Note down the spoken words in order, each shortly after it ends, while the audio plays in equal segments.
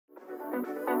We're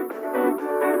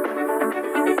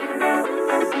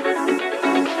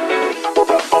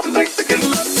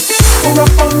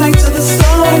up all night to the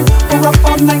sun. We're up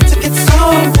all night to get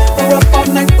some. We're up all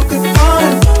night for good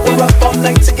fun. We're up all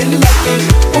night to get lucky.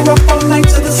 We're up all night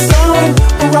to the sun.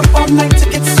 We're up all night to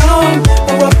get some.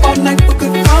 We're up all night for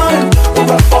good fun.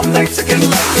 We're up all night to get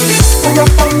lucky. We're up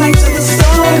all night to the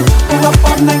sun. We're up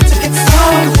all night to get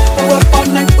some. We're up all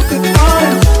night for good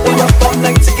fun. We're up all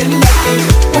night to get lucky.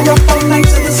 We're up all night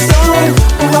to the sun.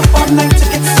 We're up all night to